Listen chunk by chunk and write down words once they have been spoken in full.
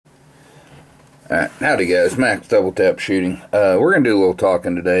Alright, howdy guys, Max Double Tap Shooting. We're going to do a little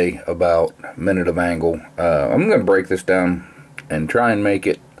talking today about minute of angle. I'm going to break this down and try and make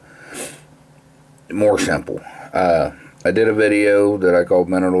it more simple. I did a video that I called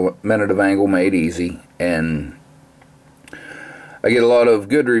Minute of Angle Made Easy, and I get a lot of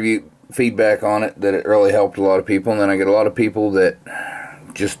good review feedback on it, that it really helped a lot of people, and then I get a lot of people that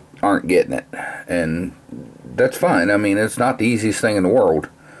just aren't getting it, and that's fine. I mean, it's not the easiest thing in the world.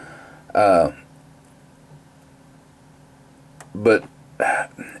 But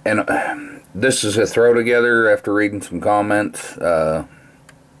this is a throw together after reading some comments.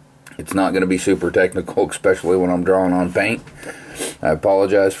 It's not going to be super technical, especially when I'm drawing on paint. I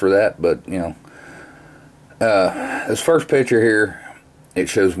apologize for that, but you know, this first picture here, it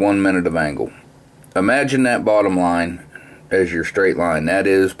shows 1 minute of angle. Imagine that bottom line as your straight line. That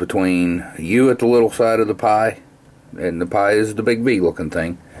is between you at the little side of the pie, and the pie is the big V looking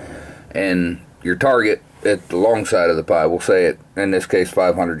thing, and your target at the long side of the pie. We'll say it, in this case,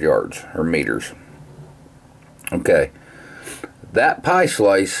 500 yards or meters. Okay, that pie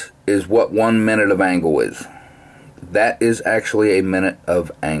slice is what 1 minute of angle is. That is actually a minute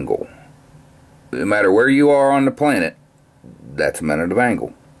of angle. No matter where you are on the planet, that's a minute of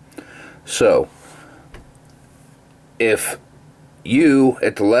angle. So if you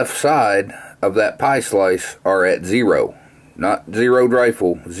at the left side of that pie slice are at 0, not zeroed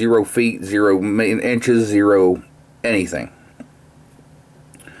rifle, 0 feet, 0 inches, 0 anything,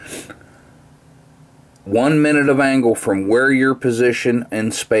 1 minute of angle from where your position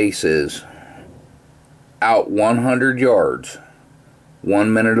in space is out 100 yards,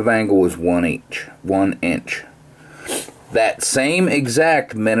 1 minute of angle is 1 inch. That same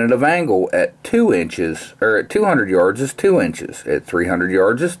exact minute of angle at 2 inches, or at 200 yards, is 2 inches. At 300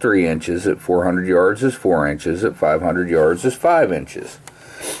 yards is 3 inches. At 400 yards is 4 inches. At 500 yards is 5 inches.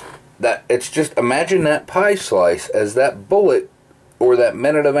 It's just, imagine that pie slice as that bullet or that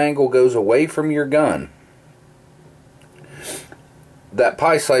minute of angle goes away from your gun. That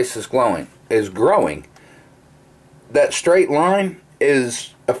pie slice is growing. That straight line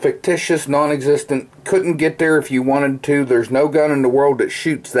is a fictitious, non-existent, couldn't get there if you wanted to. There's no gun in the world that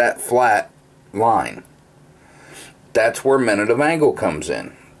shoots that flat line. That's where minute of angle comes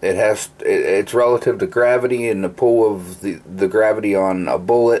in. It's relative to gravity and the pull of the gravity on a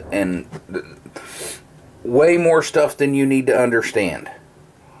bullet, and way more stuff than you need to understand.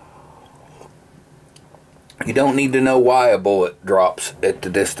 You don't need to know why a bullet drops at the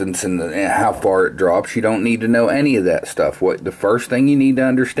distance and how far it drops. You don't need to know any of that stuff. The first thing you need to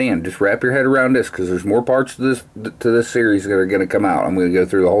understand, just wrap your head around this, because there's more parts to this series that are going to come out. I'm going to go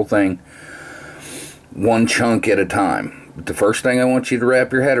through the whole thing one chunk at a time. But the first thing I want you to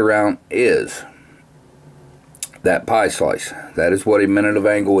wrap your head around is that pie slice. That is what a minute of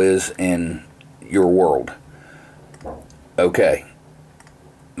angle is in your world. Okay,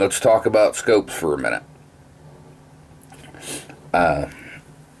 let's talk about scopes for a minute.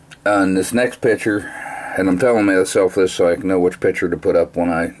 On this next picture, and I'm telling myself this so I can know which picture to put up when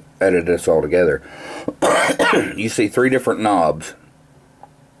I edit this all together. You see 3 different knobs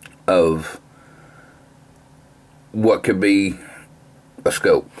of what could be a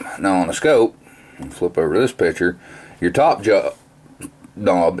scope. Now on a scope, flip over this picture, your top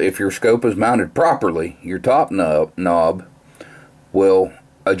knob, if your scope is mounted properly, your top knob will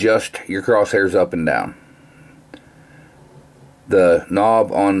adjust your crosshairs up and down. The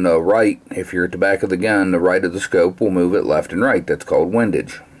knob on the right, if you're at the back of the gun, the right of the scope will move it left and right. That's called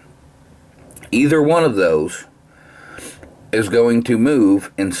windage. Either one of those is going to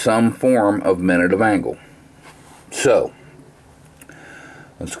move in some form of minute of angle. So,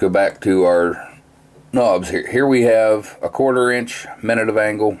 let's go back to our knobs here. Here we have a 1/4 inch minute of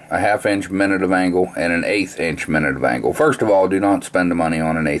angle, a 1/2 inch minute of angle, and an 1/8 inch minute of angle. First of all, do not spend the money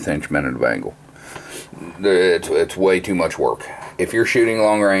on an 1/8 inch minute of angle. It's way too much work. If you're shooting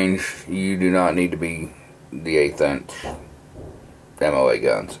long range, you do not need to be the 1/8 inch MOA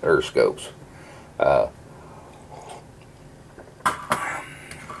guns or scopes.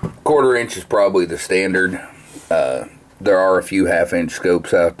 1/4 inch is probably the standard. There are a few 1/2 inch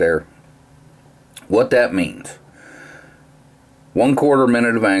scopes out there. What that means: 1/4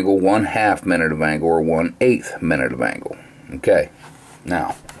 minute of angle, 1/2 minute of angle, or 1/8 minute of angle. Okay,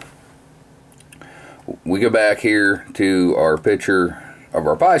 now we go back here to our picture of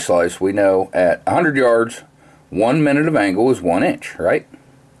our pie slice. We know at 100 yards, 1 minute of angle is 1 inch, right?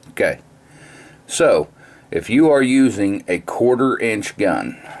 Okay. So, if you are using a 1/4 inch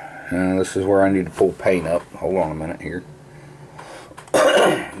gun, this is where I need to pull paint up. Hold on a minute here.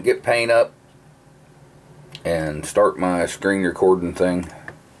 Get paint up and start my screen recording thing.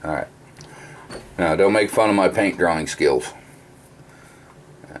 Alright. Now, don't make fun of my paint drawing skills.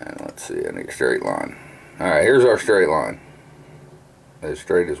 And let's see, I need a straight line. Alright, here's our straight line. As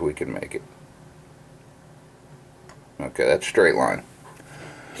straight as we can make it. Okay, that's a straight line.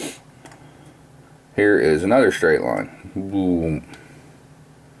 Here is another straight line. Boom.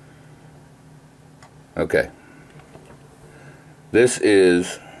 Okay. This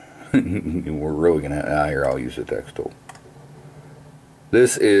is... we're really going to... here, I'll use the text tool.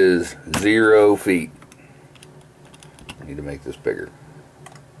 This is 0 feet. I need to make this bigger.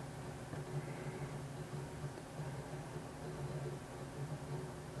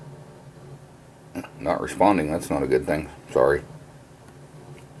 Not responding, that's not a good thing. Sorry.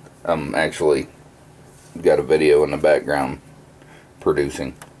 I'm actually got a video in the background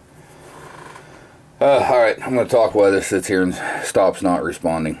producing. Alright, I'm going to talk while this sits here and stops not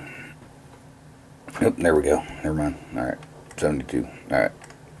responding. Oop, there we go. Never mind. Alright, 72. Alright.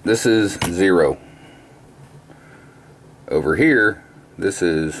 This is 0. Over here, this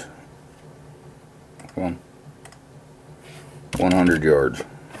is 100 yards.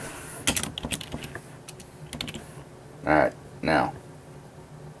 Alright, now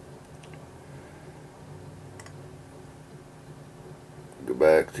go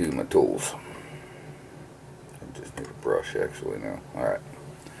back to my tools. I just need a brush actually now. Alright.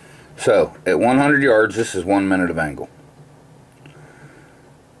 So, at 100 yards, this is 1 minute of angle.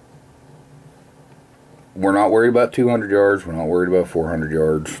 We're not worried about 200 yards. We're not worried about 400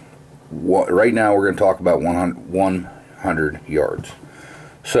 yards. Right now, we're going to talk about 100 yards.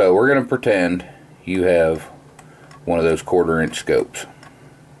 So, we're going to pretend you have one of those 1/4 inch scopes.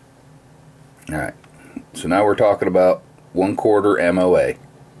 Alright, so now we're talking about 1/4 MOA.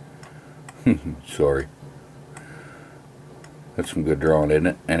 Sorry. That's some good drawing, isn't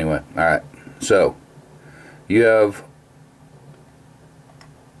it? Anyway, alright, so you have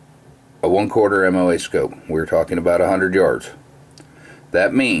a 1/4 MOA scope. We're talking about 100 yards.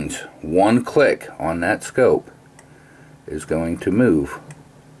 That means one click on that scope is going to move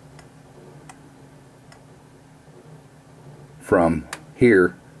from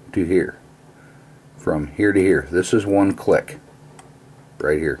here to here. From here to here. This is one click.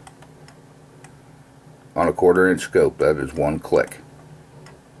 Right here. On a 1/4 inch scope, that is one click.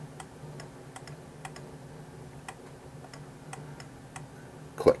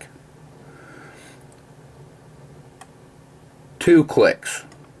 Click. 2 clicks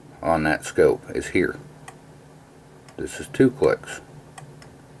on that scope is here. This is 2 clicks.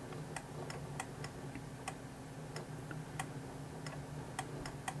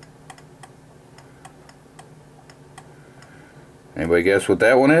 Anybody guess what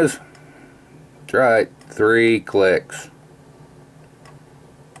that one is? That's right, 3 clicks.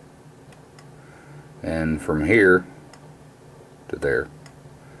 And from here to there,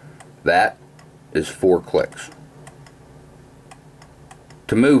 that is 4 clicks.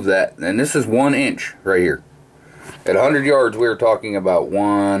 To move that, and this is 1 inch right here. At 100 yards, we are talking about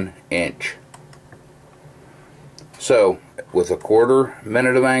 1 inch. So, with a 1/4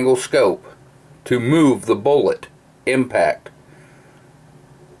 minute of angle scope, to move the bullet, impact,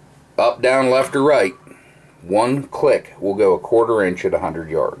 up, down, left, or right, 1 click will go a 1/4 inch at 100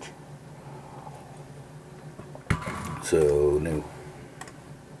 yards. So, no,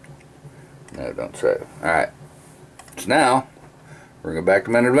 don't say it. Alright, so now, we're going to go back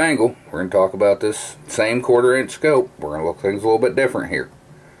to minute of angle. We're going to talk about this same 1/4 inch scope. We're going to look at things a little bit different here.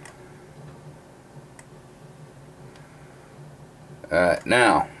 Alright,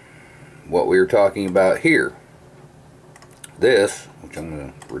 now, what we were talking about here, this, which I'm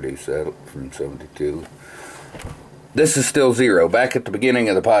going to reduce that from 72, this is still 0. Back at the beginning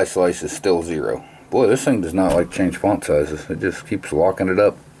of the pie slice is still 0. Boy, this thing does not like change font sizes. It just keeps locking it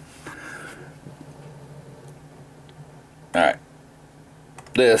up. Alright.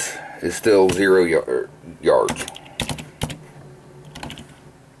 This is still 0 yards.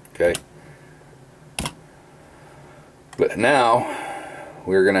 Okay. But now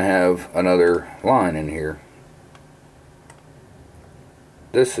we're going to have another line in here.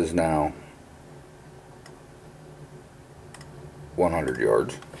 This is now 100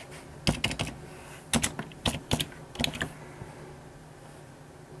 yards.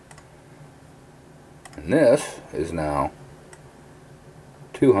 And this is now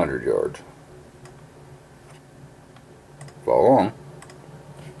 200 yards. Follow along.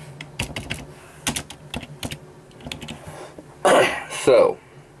 So,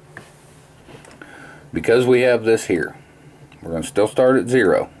 because we have this here, we're going to still start at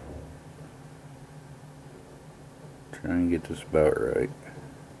 0. Try and get this about right.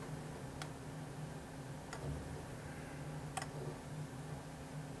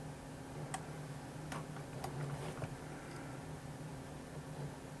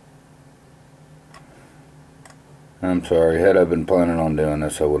 I'm sorry, had I been planning on doing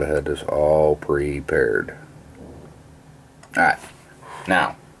this, I would have had this all prepared. Alright,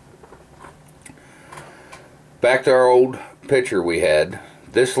 now, back to our old picture we had.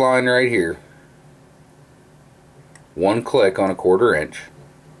 This line right here, 1 click on a 1/4 inch.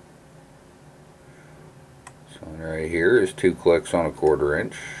 So right here is 2 clicks on a 1/4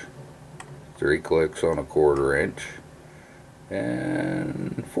 inch, 3 clicks on a 1/4 inch,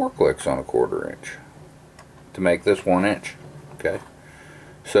 and 4 clicks on a 1/4 inch to make this 1 inch. Okay,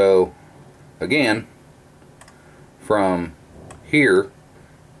 so again, from here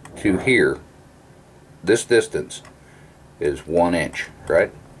to here, this distance is 1 inch,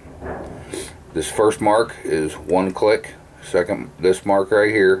 right? This first mark is 1 click. This mark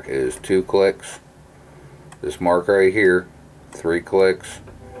right here is 2 clicks. This mark right here, 3 clicks.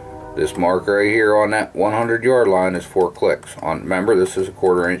 This mark right here on that 100-yard line is 4 clicks. Remember, this is a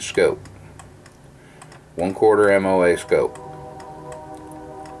 1/4 inch scope. 1/4 MOA scope.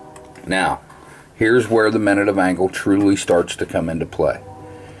 Now, here's where the minute of angle truly starts to come into play.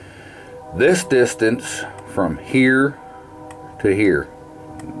 This distance from here to here,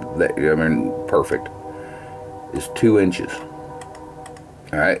 perfect, is 2 inches.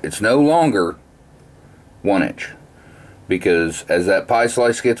 Alright, it's no longer 1 inch, because as that pie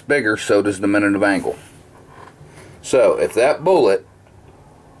slice gets bigger, so does the minute of angle. So if that bullet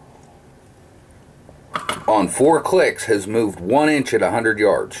on 4 clicks has moved 1 inch at 100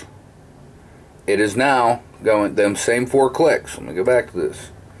 yards, it is now going, them same 4 clicks, let me go back to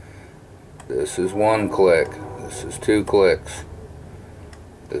this. This is 1 click, this is 2 clicks,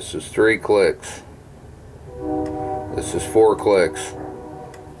 this is 3 clicks, this is 4 clicks,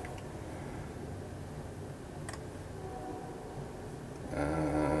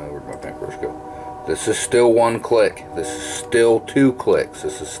 where'd my paintbrush go? This is still 1 click, this is still 2 clicks,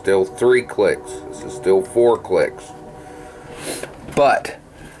 this is still 3 clicks, this is still 4 clicks. But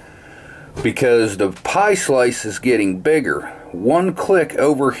because the pie slice is getting bigger, 1 click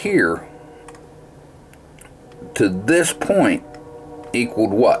over here to this point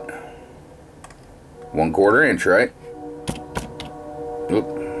equaled what? 1/4 inch, right? Oop.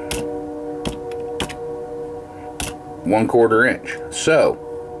 1/4 inch. So,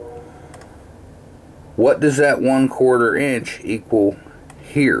 what does that 1/4 inch equal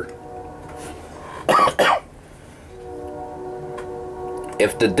here?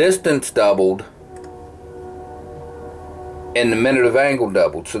 If the distance doubled and the minute of angle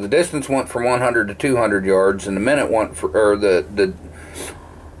doubled, so the distance went from 100 to 200 yards, and the minute went for, or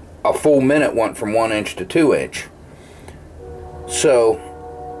a full minute went from 1 inch to 2 inch. So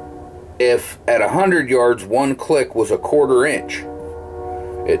if at 100 yards 1 click was a 1/4 inch,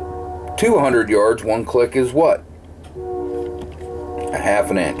 at 200 yards 1 click is what? A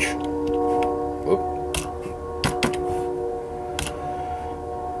 1/2 inch. Oop.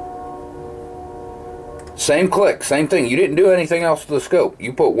 Same click, same thing. You didn't do anything else to the scope.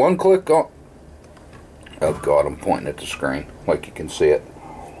 You put 1 click on. Oh God, I'm pointing at the screen like you can see it.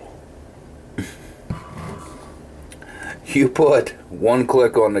 You put 1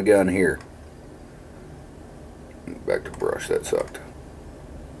 click on the gun here. Back to brush, that sucked.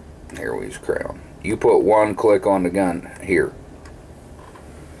 Here we use crayon. You put 1 click on the gun here,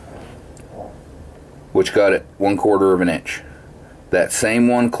 which got it 1/4 inch. That same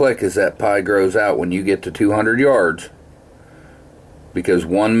 1 click as that pie grows out when you get to 200 yards, because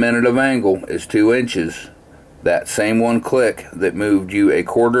 1 minute of angle is 2 inches, that same 1 click that moved you a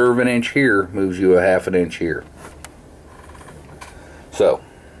 1/4 inch here moves you a 1/2 inch here. So,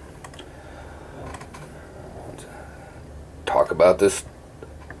 talk about this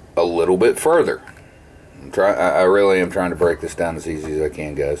a little bit further. I really am trying to break this down as easy as I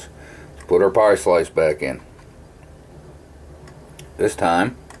can, guys. Let's put our pie slice back in. This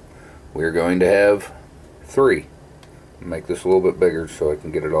time, we're going to have 3. Make this a little bit bigger so I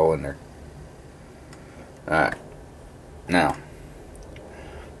can get it all in there. Alright. Now,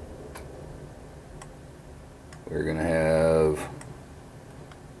 we're going to have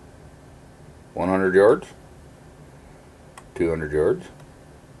 100 yards, 200 yards,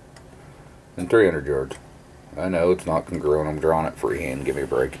 and 300 yards. I know it's not congruent. I'm drawing it freehand. Give me a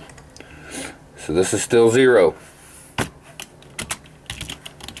break. So this is still 0.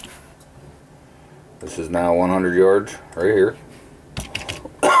 This is now 100 yards right here.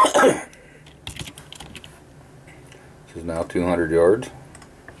 This is now 200 yards.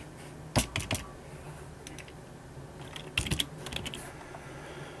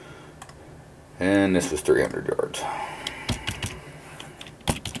 And this is 300 yards.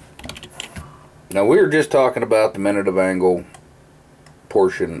 Now we were just talking about the minute of angle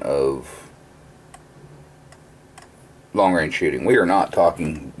portion of long-range shooting. We are not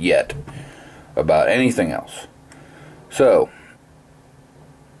talking yet about anything else. So,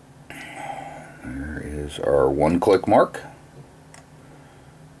 there is our 1 click mark.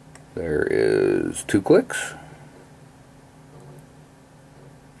 There is 2 clicks.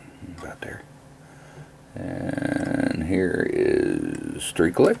 About there. And here is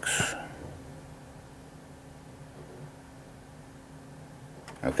 3 clicks.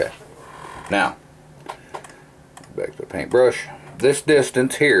 Okay. Now, back to the paintbrush. This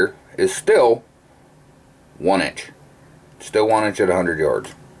distance here is still 1 inch. Still 1 inch at 100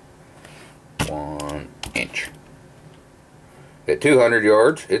 yards. 1 inch. At 200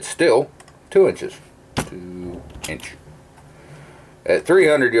 yards, it's still 2 inches. 2 inch. At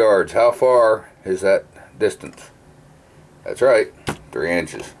 300 yards, how far is that distance? That's right, 3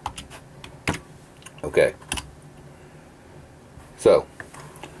 inches. Okay. So,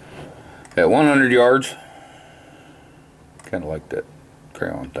 at 100 yards, kind of like that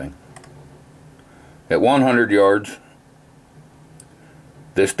crayon thing. At 100 yards,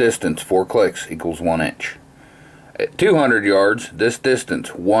 this distance, 4 clicks, equals 1 inch. At 200 yards, this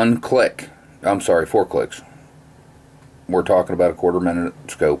distance, 1 click, I'm sorry, 4 clicks. We're talking about a 1/4 minute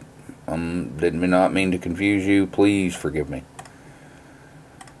scope. Did not mean to confuse you. Please forgive me.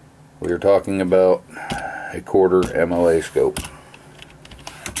 We are talking about a 1/4 MOA scope.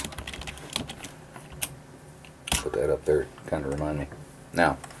 Put that up there, kind of remind me.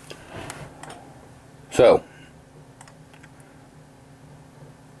 Now, so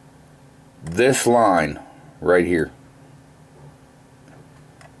this line right here,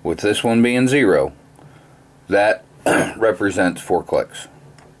 with this one being 0, that represents 4 clicks.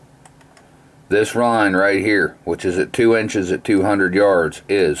 This line right here, which is at 2 inches at 200 yards,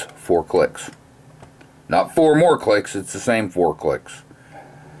 is 4 clicks. Not 4 more clicks, it's the same 4 clicks.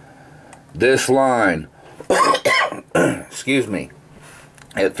 This line, excuse me,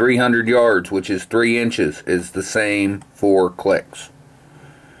 at 300 yards, which is 3 inches, is the same 4 clicks.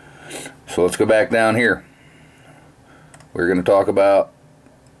 So let's go back down here. We're going to talk about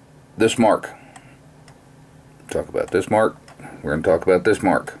this mark. Talk about this mark. We're going to talk about this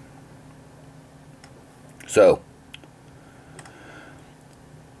mark. So,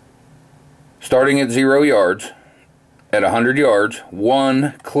 starting at 0 yards, at 100 yards,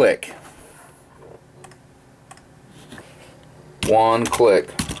 1 click. 1 click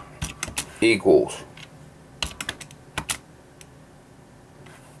equals,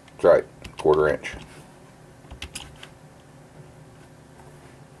 that's right, 1/4 inch.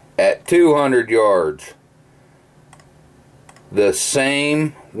 At 200 yards, the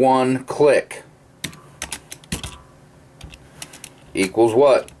same 1 click equals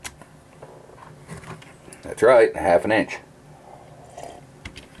what? That's right, 1/2 inch.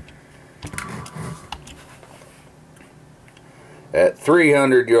 At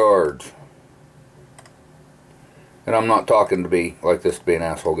 300 yards, and I'm not talking to be like this to be an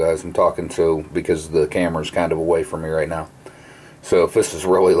asshole, guys. I'm talking so because the camera's kind of away from me right now. So if this is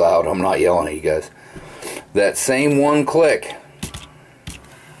really loud, I'm not yelling at you guys. That same 1 click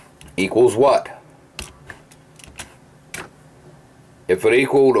equals what? If it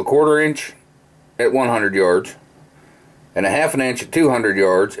equaled a 1/4 inch at 100 yards and a 1/2 inch at 200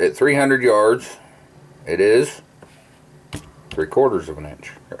 yards, at 300 yards it is 3/4 of an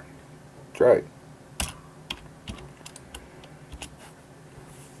inch. That's right.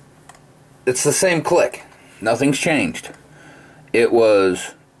 It's the same click. Nothing's changed. It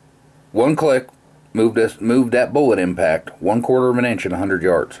was 1 click, moved that bullet impact 1/4 of an inch at 100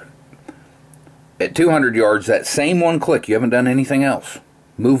 yards. At 200 yards, that same 1 click, you haven't done anything else.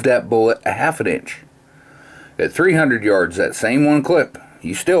 Move that bullet a 1/2 inch. At 300 yards, that same 1 clip,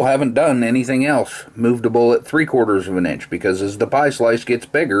 you still haven't done anything else. Move the bullet 3/4 of an inch, because as the pie slice gets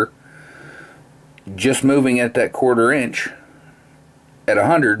bigger, just moving at that 1/4 inch at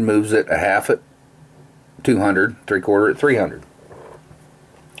 100 moves it a 1/2 at 200, 3/4 at 300.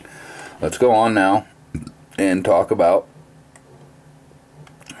 Let's go on now and talk about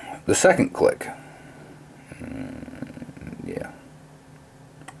the second click. Yeah.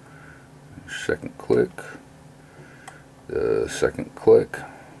 Second click. The second click.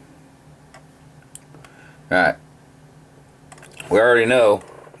 Alright. We already know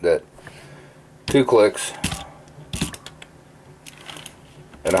that 2 clicks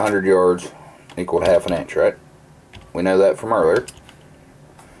at 100 yards equal to 1/2 inch, right? We know that from earlier.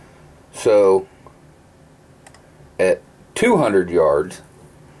 So, at 200 yards,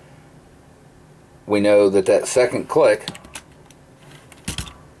 we know that that second click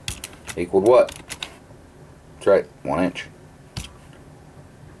equaled what? That's right, 1 inch.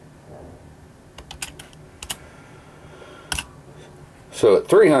 So at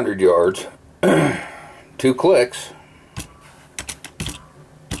 300 yards, 2 clicks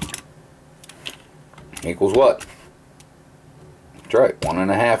equals what? That's right,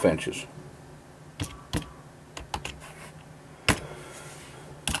 1.5 inches.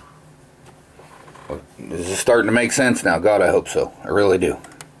 This is starting to make sense now. God, I hope so. I really do.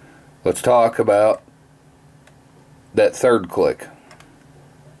 Let's talk about that third click.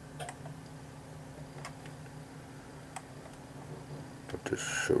 Put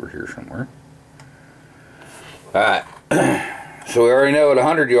this over here somewhere. Alright. So we already know at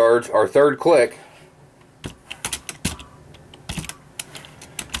 100 yards, our third click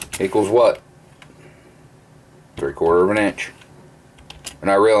equals what? 3/4 of an inch. And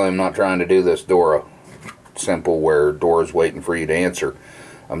I really am not trying to do this Dora simple where Dora's waiting for you to answer.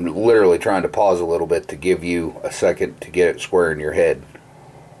 I'm literally trying to pause a little bit to give you a second to get it square in your head.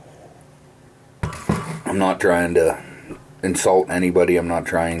 I'm not trying to insult anybody. I'm not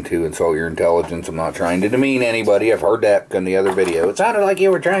trying to insult your intelligence. I'm not trying to demean anybody. I've heard that in the other video. It sounded like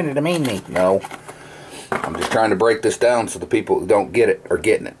you were trying to demean me. No. I'm just trying to break this down so the people who don't get it are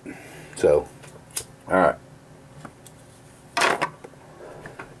getting it. So, alright.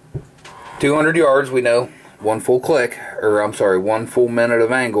 200 yards, we know one full click, or I'm sorry, 1 full minute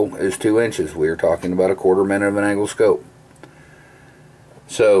of angle is 2 inches. We are talking about a 1/4 minute of an angle scope.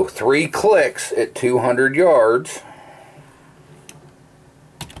 So 3 clicks at 200 yards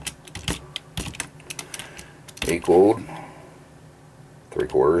equaled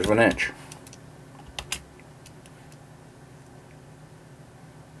 3/4 of an inch.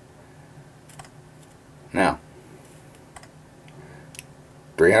 Now,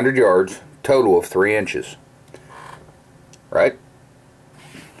 300 yards, total of 3 inches. Right?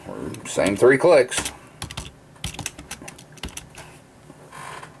 Same 3 clicks.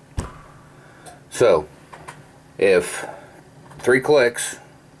 So, if 3 clicks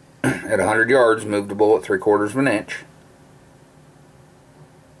at 100 yards move the bullet 3/4 of an inch.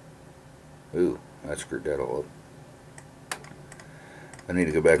 Ooh, I screwed that all up. I need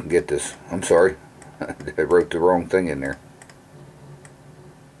to go back and get this. I'm sorry. I wrote the wrong thing in there.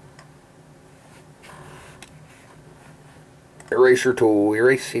 Eraser tool,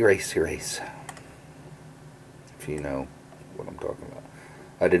 erase, erase, erase. If you know what I'm talking about.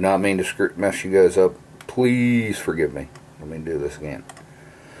 I did not mean to mess you guys up. Please forgive me. Let me do this again.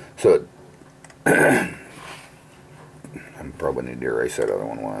 So, I probably need to erase that other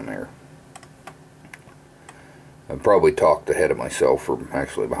one while I'm here. I probably talked ahead of myself, or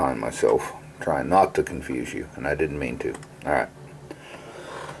actually behind myself, trying not to confuse you, and I didn't mean to. Alright.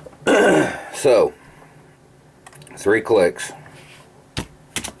 So, 3 clicks.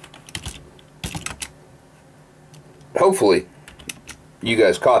 Hopefully, you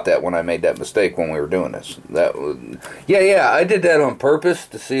guys caught that when I made that mistake when we were doing this. That was, yeah, I did that on purpose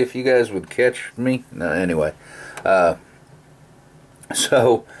to see if you guys would catch me. No, anyway.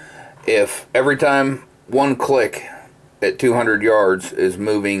 So, if every time 1 click at 200 yards is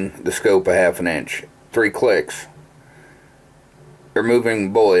moving the scope 1/2 inch, 3 clicks are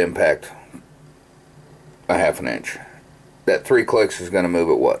moving bullet impact 1/2 inch. That 3 clicks is going to move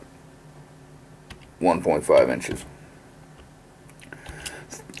it what? 1.5 inches.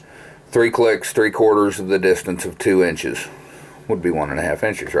 3 clicks, 3/4 of the distance of 2 inches would be 1.5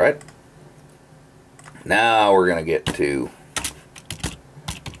 inches, right? Now we're going to get to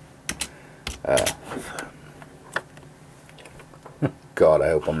God, I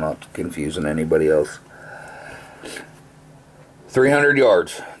hope I'm not confusing anybody else. 300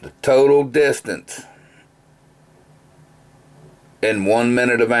 yards. The total distance in 1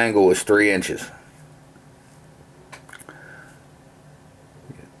 minute of angle is 3 inches.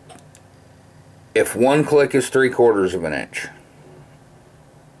 If 1 click is 3/4 of an inch,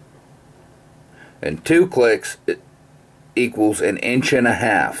 and 2 clicks it equals 1.5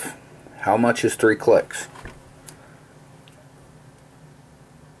 inches, how much is 3 clicks?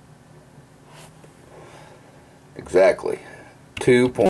 Exactly. 2.